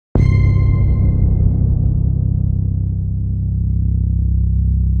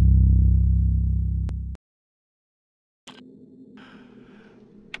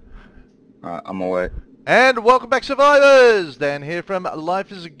Right, I'm away. And welcome back, survivors! Dan here from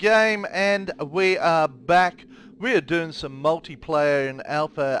Life is a Game, and we are back. We are doing some multiplayer in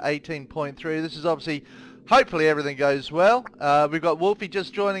Alpha 18.3. This is obviously, hopefully everything goes well. We've got Wolfie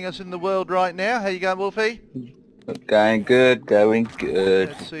just joining us in the world right now. How you going, Wolfie? Going good, going good.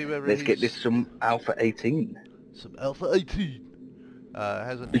 Let's see whether Let's get this some Alpha 18. Some Alpha 18.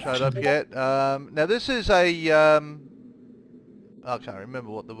 Hasn't showed up yet. Now this is a... I can't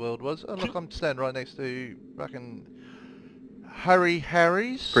remember what the world was. Oh look, I'm standing right next to fucking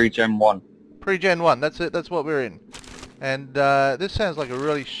Harry's. Pre-Gen 1. Pre-Gen 1, that's it, that's what we're in. And this sounds like a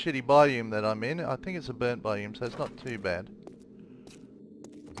really shitty biome that I'm in. I think it's a burnt biome, so it's not too bad.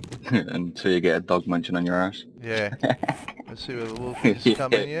 Until you get a dog munching on your ass. Yeah. Let's see whether Wolf is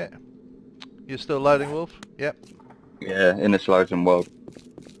coming yet. You're still loading, Wolf? Yep. Yeah, in the Slogan world.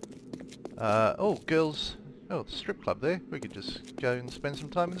 Oh, girls. Oh, strip club there. We could just go and spend some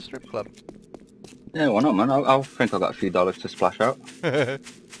time in the strip club. Yeah, why not, man? I think I've got a few dollars to splash out. I'm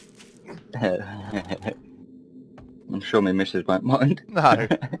sure my missus won't mind. No.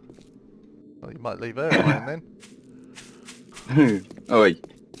 Well, you might leave her alone then. Oi.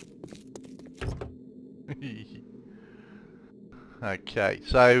 Okay,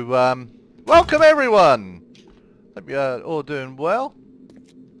 so welcome everyone. Hope you're all doing well.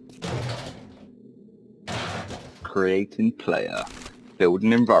 Creating player.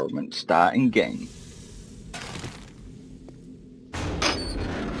 Building environment. Starting game.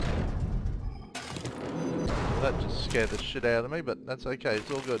 That just scared the shit out of me, but that's okay,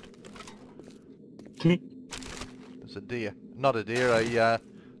 it's all good. It's a deer. Not a deer, a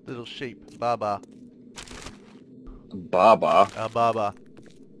little sheep. Baba. Baba. A baba.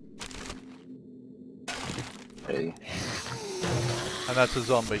 Hey. And that's a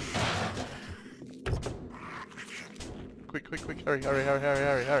zombie. Quick, quick, quick, hurry, hurry, hurry, hurry,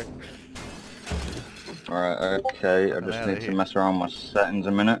 hurry, hurry. Alright, okay, I just need to mess around with my settings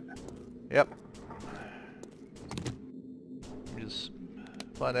a minute. Yep. Just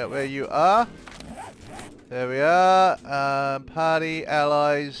find out where you are. There we are. Party,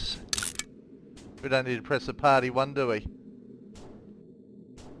 allies. We don't need to press the party one, do we?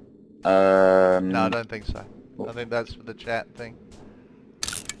 No, I don't think so. I think that's for the chat thing.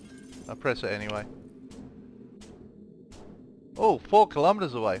 I'll press it anyway. Oh, 4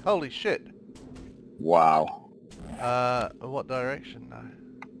 kilometers away. Holy shit. Wow. What direction though?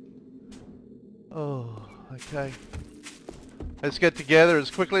 Oh, okay. Let's get together as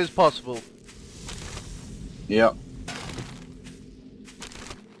quickly as possible. Yep.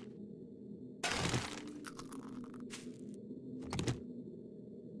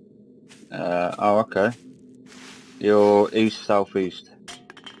 Oh, okay. You're east, southeast.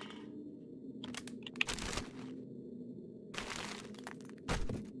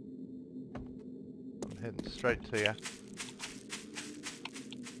 I'm heading straight to you.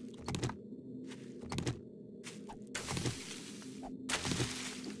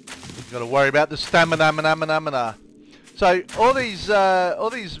 Got to worry about the stamina. So all these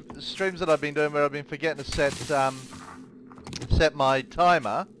streams that I've been doing where I've been forgetting to set my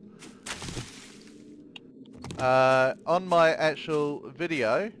timer on my actual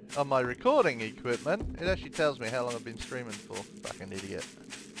video, on my recording equipment, it actually tells me how long I've been streaming for. Fucking idiot.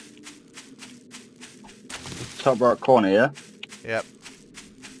 Top right corner, yeah? Yep.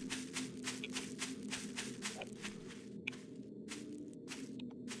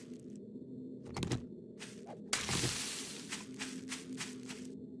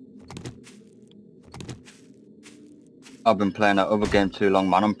 I've been playing that other game too long,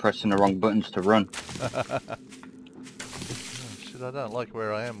 man. I'm pressing the wrong buttons to run. Oh, shit, I don't like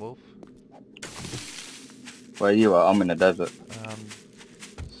where I am, Wolf. Where you are? I'm in the desert.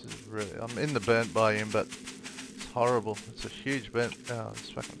 This is really... I'm in the burnt biome, but it's horrible. It's a huge burnt... Oh, there's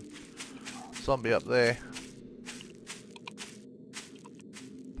fucking zombie up there.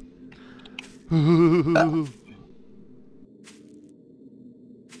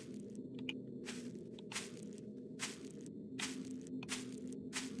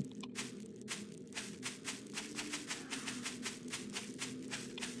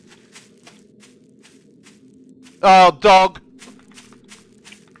 Oh, dog!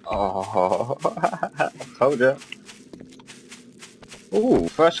 Oh, I told you. Ooh,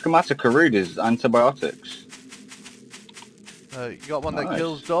 first schematic I read is antibiotics. You got one that Nice.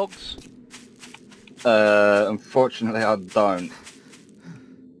 kills dogs? Unfortunately I don't.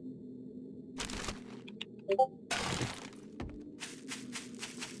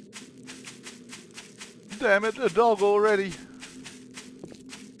 Damn it, a dog already.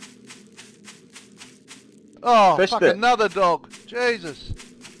 Oh, Fist fuck, it. another dog. Jesus.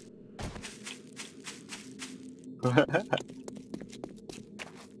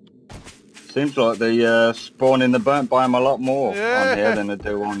 Seems like they spawn in the burnt biome a lot more on here Yeah. than they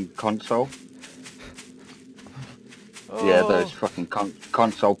do on console. Oh. Yeah, those fucking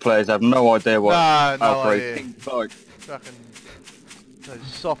console players have no idea what No Outbreak idea. is like. Fucking those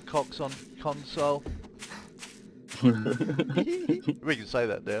soft cocks on console. We can say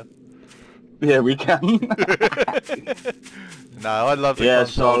that now. Yeah, we can. No, I love the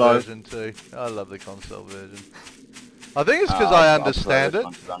console version too. I love the console version. I think it's because I understand it.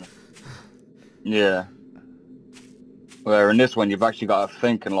 Yeah. Where in this one you've actually got to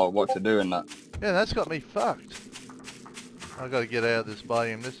think and like what to do in that. Yeah, that's got me fucked. I gotta get out of this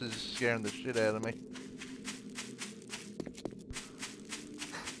biome. This is scaring the shit out of me.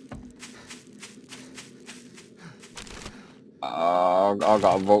 I got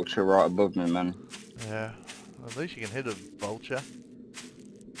a vulture right above me, man. Yeah, well, at least you can hit a vulture.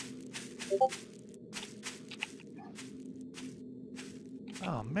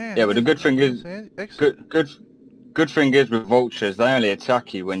 Oh man. Yeah, but the good thing is, good thing is with vultures, they only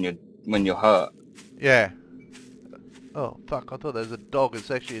attack you when you're hurt. Yeah. Oh fuck! I thought there was a dog.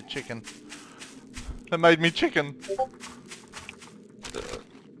 It's actually a chicken. That made me chicken.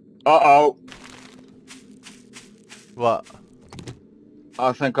 Uh-oh. What?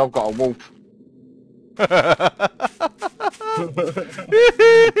 I think I've got a wolf.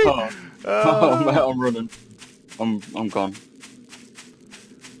 Oh mate, I'm running. I'm gone.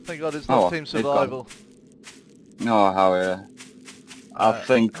 Thank God it's not team survival. Oh hell yeah. I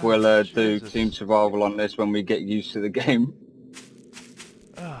think we'll do Jesus. team survival on this when we get used to the game.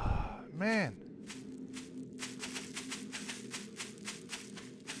 Oh man.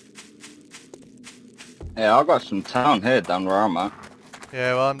 Yeah, I got some town here down where I'm at.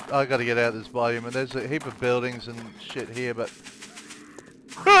 Yeah, well, I got to get out of this biome, and there's a heap of buildings and shit here, but...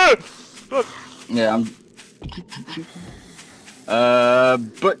 Yeah,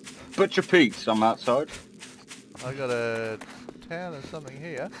 Butcher Pete's, I'm outside. I got a town or something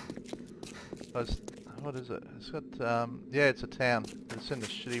here. What is it? It's got, yeah, it's a town. It's in the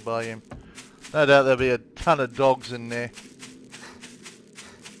shitty biome. No doubt there'll be a ton of dogs in there.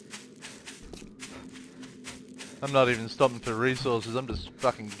 I'm not even stopping for resources, I'm just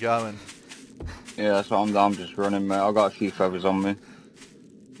fucking going. Yeah, that's what I'm just running, mate. I got a few feathers on me.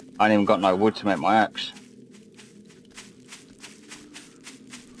 I ain't even got no wood to make my axe.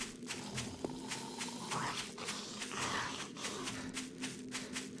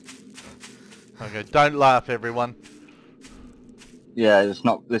 Okay, don't laugh everyone. Yeah,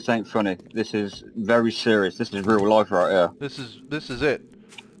 this ain't funny. This is very serious. This is real life right here. This is it.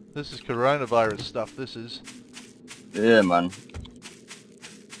 This is coronavirus stuff, this is. Yeah, man.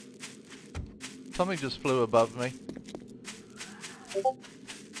 Something just flew above me.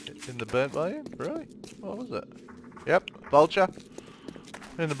 In the burnt biome? Really? What was it? Yep, vulture.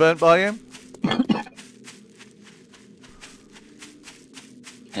 In the burnt biome.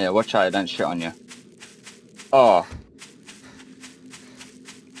 Yeah, watch out, it don't shit on you. Oh.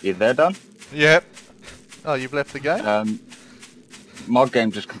 You there, Dan? Yep. Oh, you've left the game? My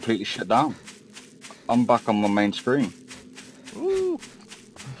game just completely shut down. I'm back on my main screen. Ooh.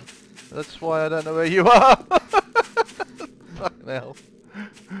 That's why I don't know where you are. Fucking hell.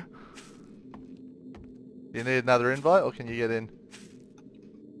 You need another invite, or can you get in?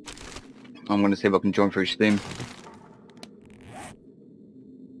 I'm gonna see if I can join through Steam.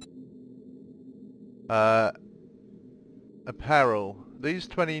 Apparel. These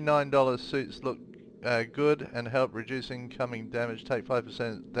 $29 suits look good and help reduce incoming damage. Take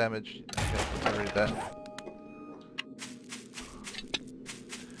 5% damage. Okay, I'll read that.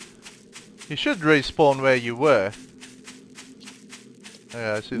 You should respawn where you were.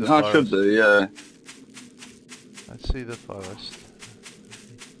 Yeah, I see the forest. I should do, yeah. I see the forest.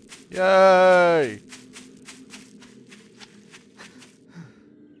 Yay!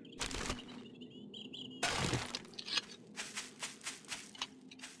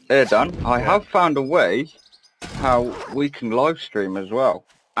 Here, Dan, I have found a way how we can live stream as well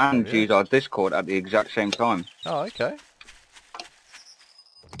and use our Discord at the exact same time. Oh, okay.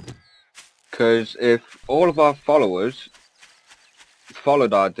 Because if all of our followers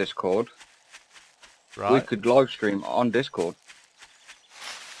followed our Discord, we could live stream on Discord.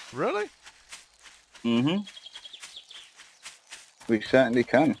 Really? Mm-hmm. We certainly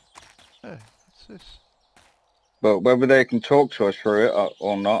can. Hey, what's this? But whether they can talk to us through it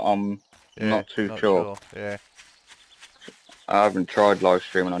or not, I'm not too sure. Yeah. I haven't tried live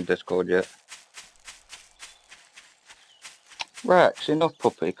streaming on Discord yet. Rex, enough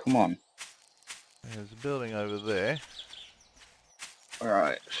puppy, come on. There's a building over there.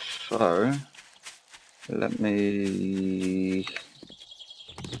 Alright, so... Let me...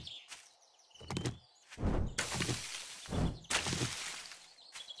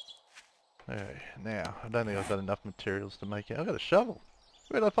 Okay, now, I don't think I've got enough materials to make it. I've got a shovel.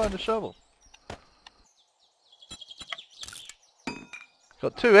 Where did I find a shovel?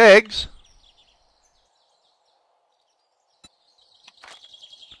 Got 2 eggs.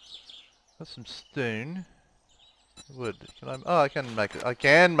 Got some stone. Wood. Can I? Oh, I can make it. I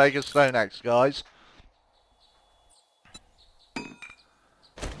can make a stone axe, guys.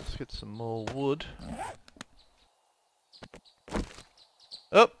 Let's get some more wood.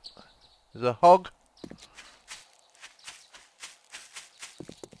 Oh, there's a hog.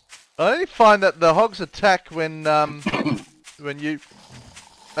 I only find that the hogs attack when when you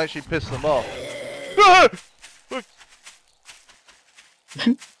actually piss them off.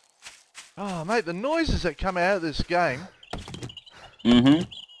 Oh, mate, the noises that come out of this game. Mm-hmm.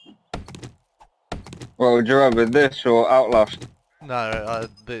 Well, would you rather this or Outlast? No,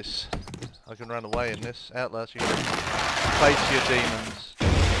 this. I can run away in this. Outlast, you can face your demons.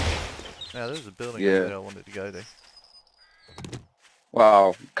 Now, there's a building over there I wanted to go to.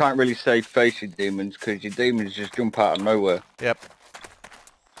 Wow, can't really say face your demons because your demons just jump out of nowhere. Yep.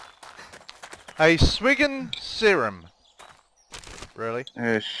 A Swiggin serum. Really?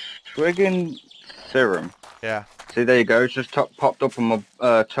 A Swiggin serum. Yeah. See, there you go. It's just popped up on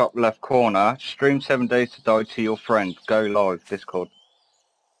my top left corner. Stream 7 days to die to your friend. Go live. Discord.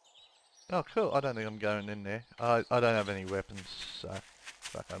 Oh, cool. I don't think I'm going in there. I don't have any weapons, so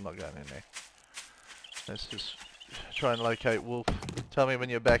fuck, I'm not going in there. Let's just try and locate Wolf. Tell me when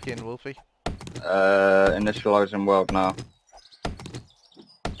you're back in, Wolfie. Initializing world now.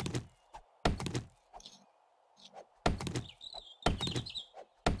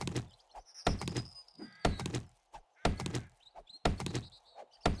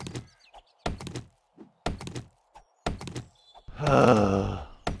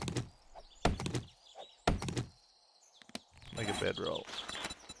 Make a bedroll.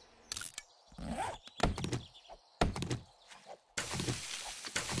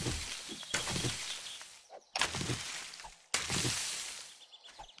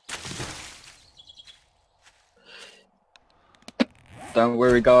 Don't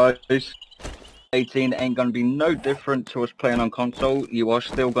worry, guys. 18 ain't gonna be no different to us playing on console. You are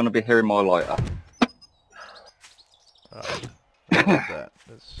still gonna be hearing my lighter. Alright. Like that.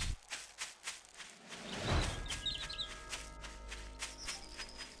 That's...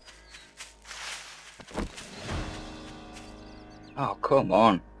 Oh, come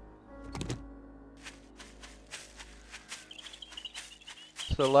on.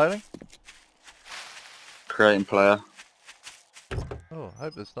 Still loading? Creating player. Oh, I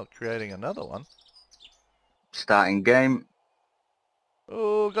hope it's not creating another one. Starting game.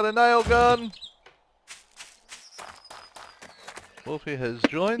 Oh, got a nail gun! Wolfie has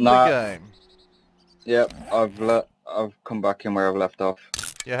joined the game. Yep, I've come back in where I've left off.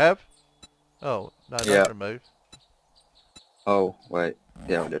 You have? Oh, no, don't remove. Oh, wait.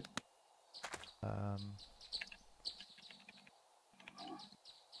 Yeah, I did.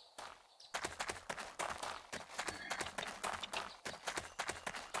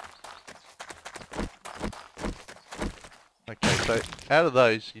 Okay, so out of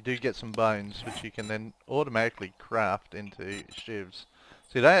those you do get some bones which you can then automatically craft into shivs.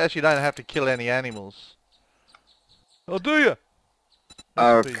 So you actually don't have to kill any animals. Oh, do you?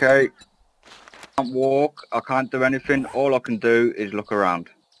 Okay. I can't walk, I can't do anything, all I can do is look around.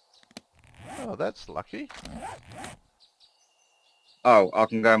 Oh, that's lucky. Oh, I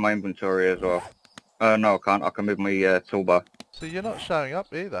can go in my inventory as well. No I can't, I can move my toolbar. So you're not showing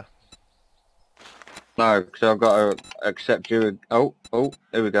up either? No, because I've got to accept you. Oh,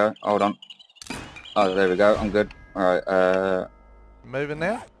 here we go, hold on. Oh, there we go, I'm good. Alright, Moving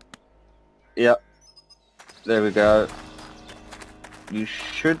now? Yep. There we go. You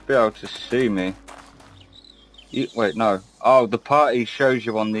should be able to see me. Wait, no. Oh, the party shows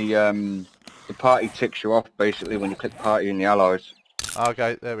you on the party ticks you off basically when you click party in the allies.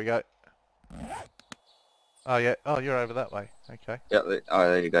 Okay, there we go. Oh yeah, oh you're over that way, okay. Yep,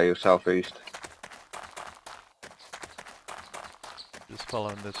 oh there you go, you're southeast. Just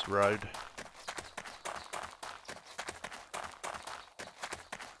following this road.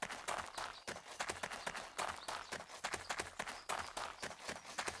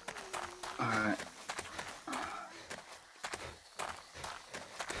 Alright.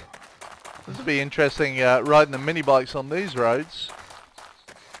 This would be interesting riding the mini bikes on these roads.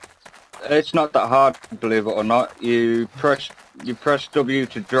 It's not that hard, believe it or not. You press W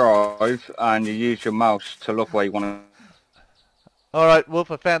to drive and you use your mouse to look where you want to. Alright, Wolf,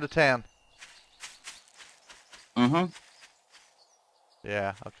 I found a town. Mm-hmm.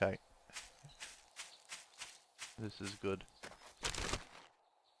 Yeah, okay. This is good.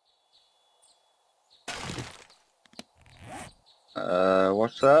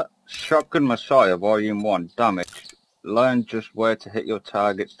 What's that? Shotgun Messiah Volume 1. Damage. Learn just where to hit your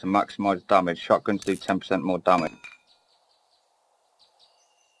targets to maximize damage. Shotguns do 10% more damage.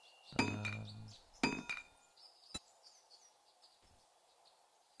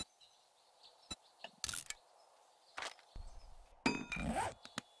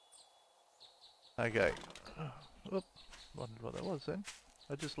 Okay. Oop. Wondered what that was then.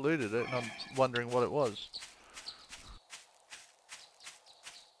 I just looted it and I'm wondering what it was.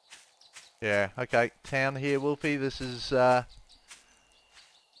 Yeah, okay. Town here, Wolfie. This is a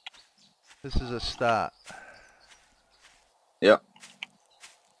start. Yep.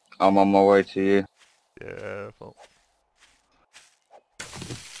 I'm on my way to you. Beautiful.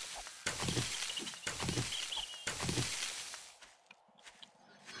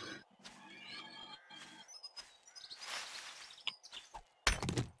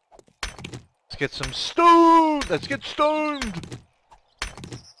 Let's get some stone! Let's get stoned!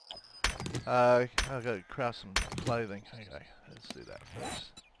 I've got to craft some clothing. Okay, let's do that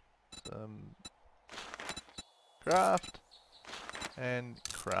first. Craft. And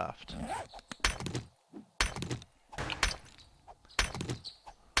craft.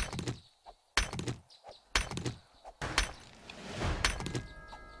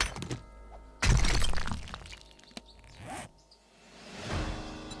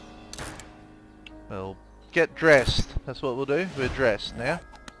 Well, get dressed. That's what we'll do. We're dressed now.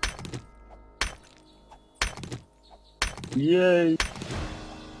 Yay!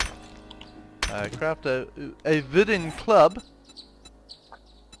 Craft a wooden club.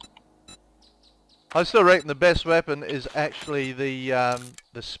 I still reckon the best weapon is actually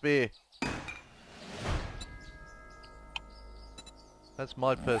the spear. That's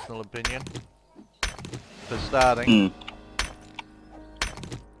my personal opinion. For starting.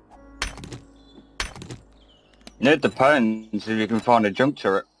 It depends if you can find a jump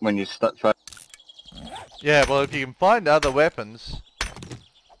turret when you start. Yeah, well, if you can find other weapons,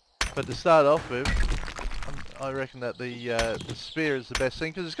 but to start off with, I reckon that the spear is the best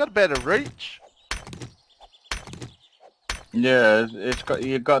thing because it's got a better reach. Yeah,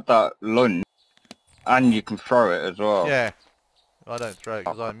 you got that lunge, and you can throw it as well. Yeah, I don't throw it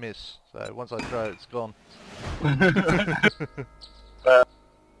because I miss. So once I throw it, it's gone.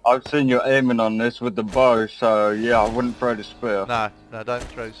 I've seen you aiming on this with the bow, so yeah, I wouldn't throw the spear. No, don't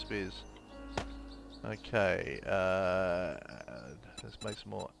throw spears. Okay, let's make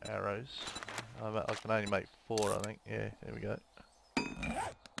some more arrows. I can only make 4, I think. Yeah, there we go.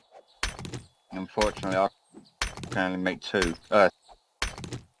 Unfortunately, I can only make 2.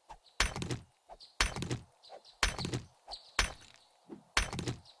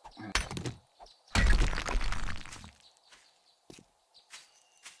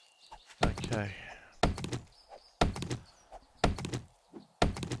 Okay.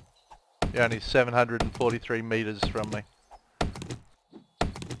 You're only 743 meters from me.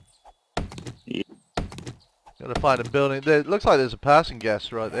 Yeah. Gotta find a building. There, it looks like there's a passing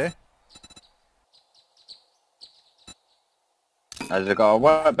gas right there. Has it got a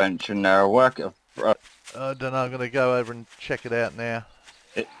workbench in there? I don't know. I'm gonna go over and check it out now.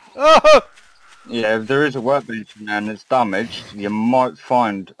 Oh! Yeah, if there is a workbench in there and it's damaged, you might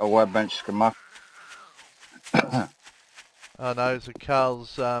find a workbench schematic. Oh no, it's a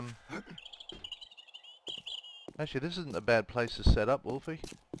Carl's. Actually, this isn't a bad place to set up, Wolfie.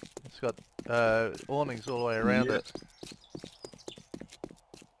 It's got awnings all the way around it.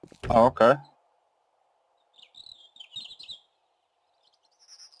 Oh, okay.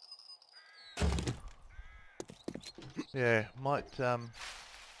 Yeah, might.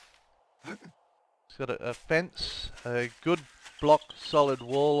 It's got a fence, a good block solid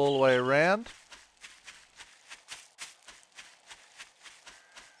wall all the way around.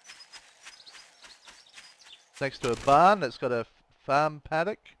 Next to a barn that's got a farm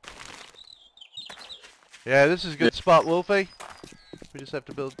paddock. Yeah, this is a good spot, Wolfie. We just have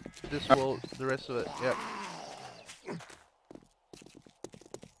to build this wall, the rest of it. Yep.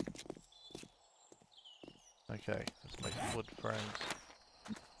 Okay, let's make some wood frames.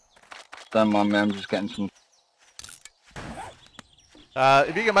 Don't mind me, I'm just getting some...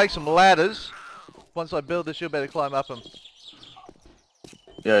 If you can make some ladders, once I build this, you'll better climb up them.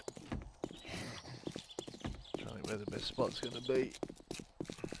 Yeah. Trying to think where the best spot's going to be.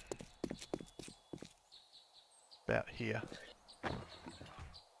 About here.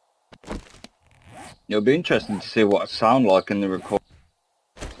 It'll be interesting to see what I sound like in the record.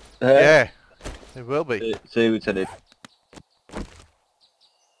 Yeah. It will be. See what's in it.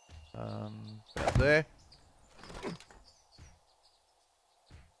 About there.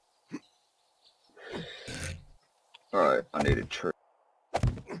 Alright, I need a tree.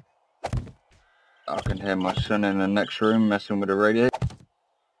 I can hear my son in the next room messing with the radio.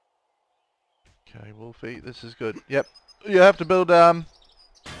 Okay, Wolfie, this is good. Yep. You have to build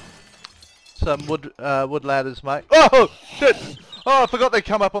some wood ladders, mate. Oh shit! Oh, I forgot they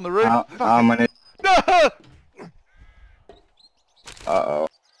come up on the roof. How many? No! Uh-oh.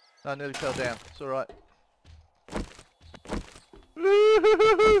 I nearly fell down. It's alright.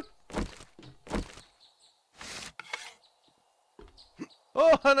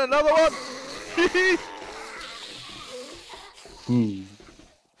 Oh, and another one!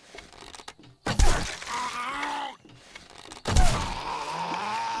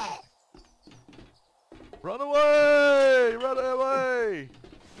 Run away! Run away!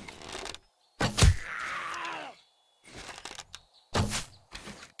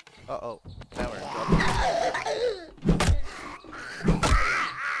 Uh-oh. Now we're in trouble.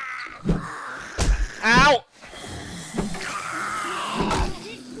 Ow!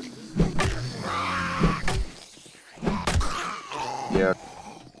 Yeah.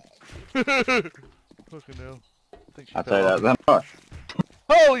 Fucking hell. I think she I'll fell tell you off. that then.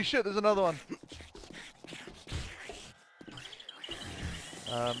 Holy shit, there's another one.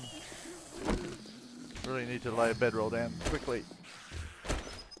 Really need to lay a bedroll down quickly.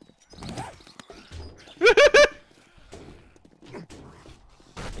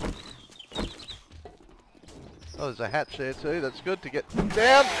 Oh, there's a hatch there too. That's good to get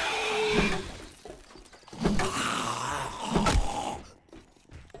down.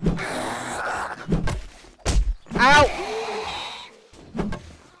 Ow!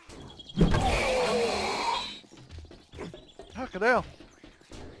 Fucking hell.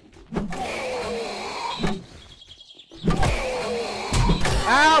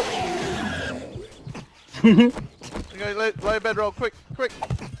 Ow! Okay, lay a bedroll, quick, quick.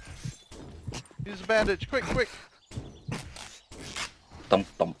 Use a bandage, quick, quick. Dum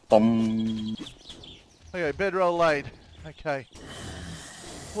dum dum. Okay, bedroll laid. Okay.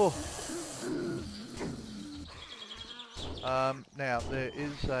 Oh. Now there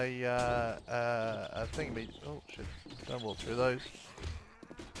is a thingy. Oh shit! Don't walk through those.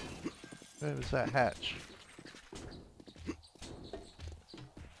 Where was that hatch?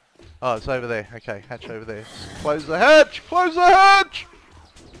 Oh, it's over there. Okay, hatch over there. Close the hatch! Close the hatch!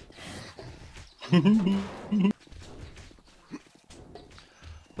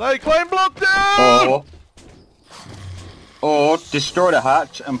 Lay claim block down! Or destroy the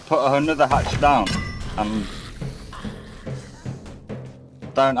hatch and put another hatch down. And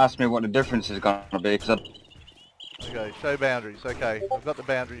don't ask me what the difference is going to be, because Okay, show boundaries. Okay, I've got the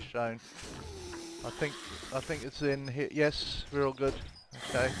boundaries shown. I think it's in here. Yes, we're all good.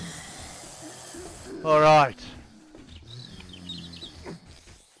 Okay. All right.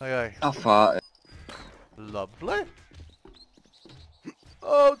 Okay. how far? Lovely.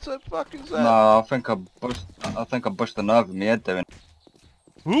 Oh, it's a fucking sound. No, I think I bust a nerve in my head doing.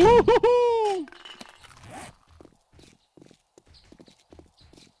 Woo-hoo-hoo!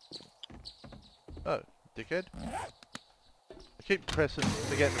 Oh, dickhead. I keep pressing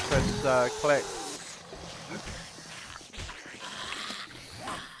to get to press collect.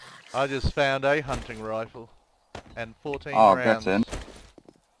 I just found a hunting rifle and 14 rounds. Get in.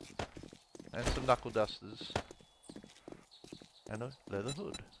 And some knuckle dusters. And a leather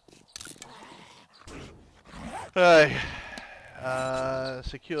hood. Hey,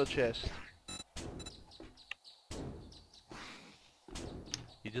 secure chest.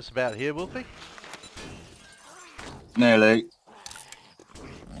 You just about here, Wolfie? Nearly.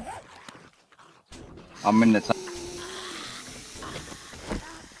 I'm in the town.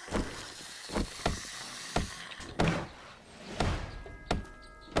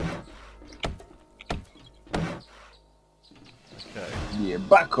 Okay. Yeah,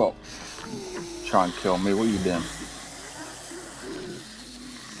 back up. Try and kill me. What are you doing?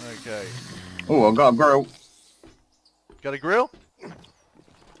 Okay. Oh, I got a grill. Got a grill?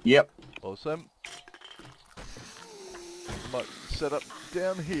 Yep. Awesome. Might set up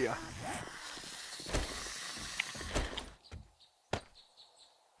down here.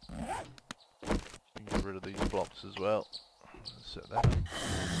 Get rid of these blocks as well. Set that up.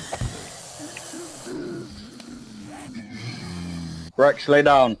 Rex, lay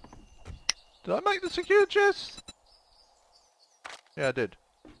down. Did I make the secure chest? Yeah, I did.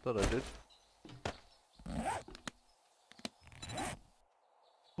 Thought I did.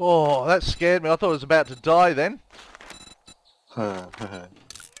 Oh, that scared me. I thought I was about to die then.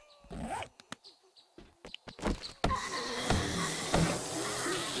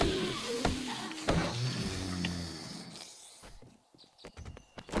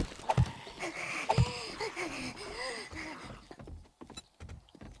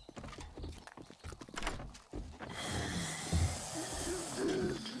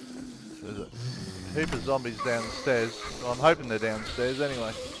 heap of zombies downstairs. Well, I'm hoping they're downstairs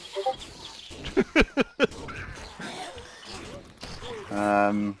anyway.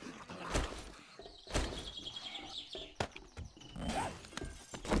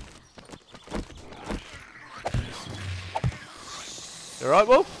 You alright,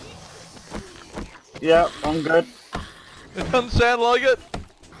 Wolf? Yeah, I'm good. It doesn't sound like it.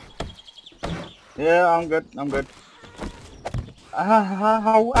 Yeah, I'm good. I'm good.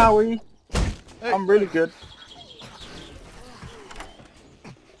 How are you? Hey. I'm really good.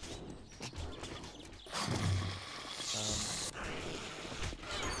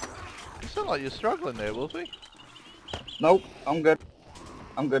 You sound like you're struggling there, Wolfie. Nope, I'm good.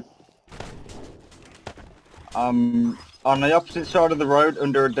 I'm good. On the opposite side of the road,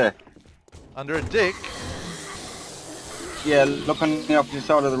 under a deck. Under a dick? Yeah, look on the opposite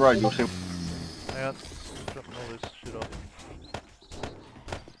side of the road, you'll see. Hang on. Dropping all this shit off.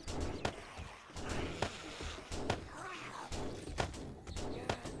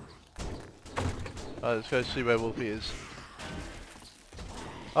 Alright, let's go see where Wolfie is.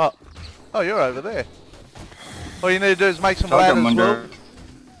 Oh. Oh, you're over there. All you need to do is make some ladders, Wolf.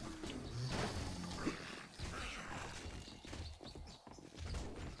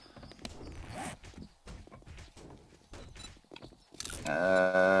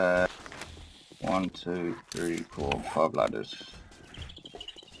 One, two, three, 4, 5 ladders.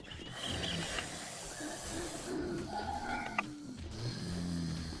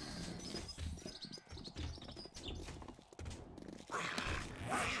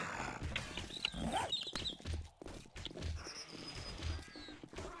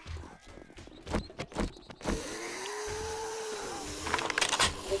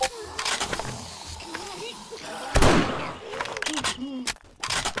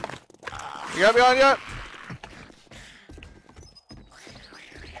 You got me on yet?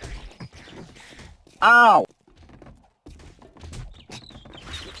 Ow!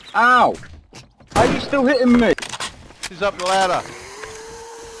 Ow! Are you still hitting me? He's up the ladder.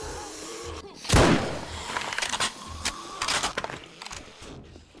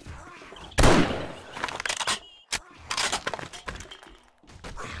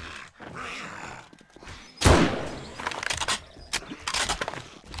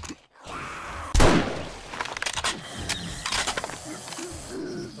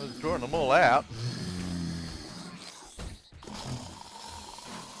 I was drawing them all out.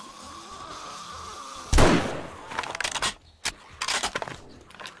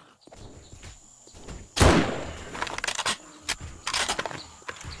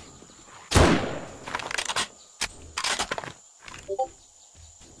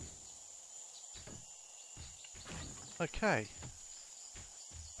 Okay.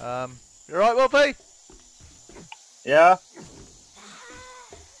 You alright, Wolfie? Yeah?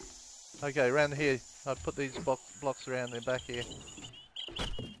 Okay, around here. I put these blocks around the back here.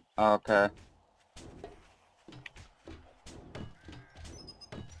 Okay.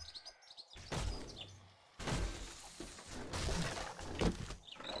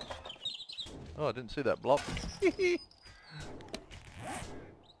 Oh, I didn't see that block.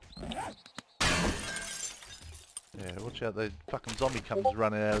 Yeah, watch out, the fucking zombie comes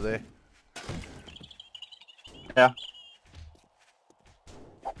running out of there. Yeah.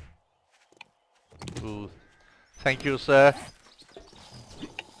 Ooh. Thank you, sir.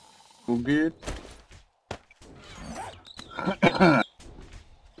 All good.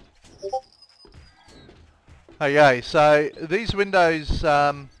 Okay, so these windows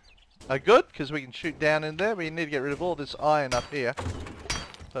are good because we can shoot down in there. We need to get rid of all this iron up here,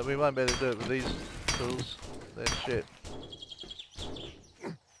 but we won't be able to do it with these tools. They're shit.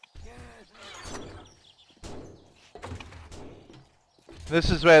 This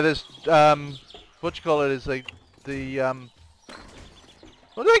is where this what you call it is the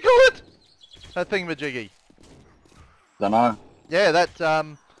what do they call it? That thingamajiggy. Dunno. Yeah, that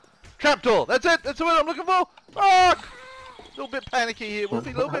trapdoor. That's it. That's the word I'm looking for. Fuck! A little bit panicky here. We'll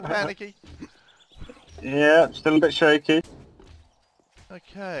be a little bit panicky. Yeah, still a bit shaky.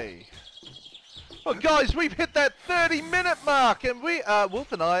 Okay. Well, guys, we've hit that 30-minute mark, and we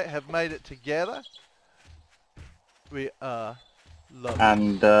Wolf and I have made it together. We are lovely.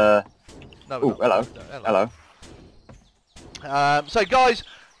 And No, oh, hello. No, hello. So, guys,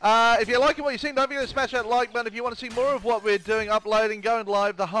 if you're liking what you're seeing, don't forget to smash that like button. If you want to see more of what we're doing, uploading, going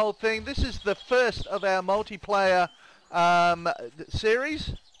live, the whole thing. This is the first of our multiplayer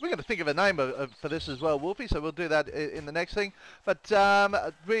series. We're going to think of a name for this as well, Wolfie, so we'll do that in the next thing. But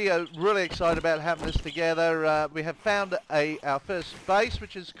we are really excited about having this together. We have found our first base,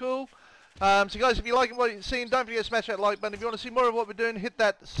 which is cool. So guys, if you like what you're seeing, don't forget to smash that like button. If you want to see more of what we're doing, hit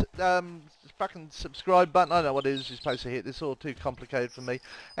that fucking subscribe button. I don't know what it is you're supposed to hit. This is all too complicated for me.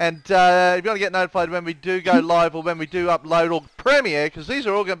 And if you want to get notified when we do go live or when we do upload or premiere, because these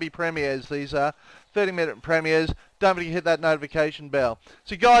are all going to be premieres. These are 30-minute premieres. Don't forget to hit that notification bell.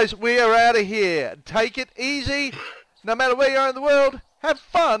 So guys, we are out of here. Take it easy. No matter where you are in the world, have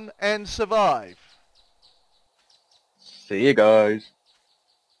fun and survive. See you guys.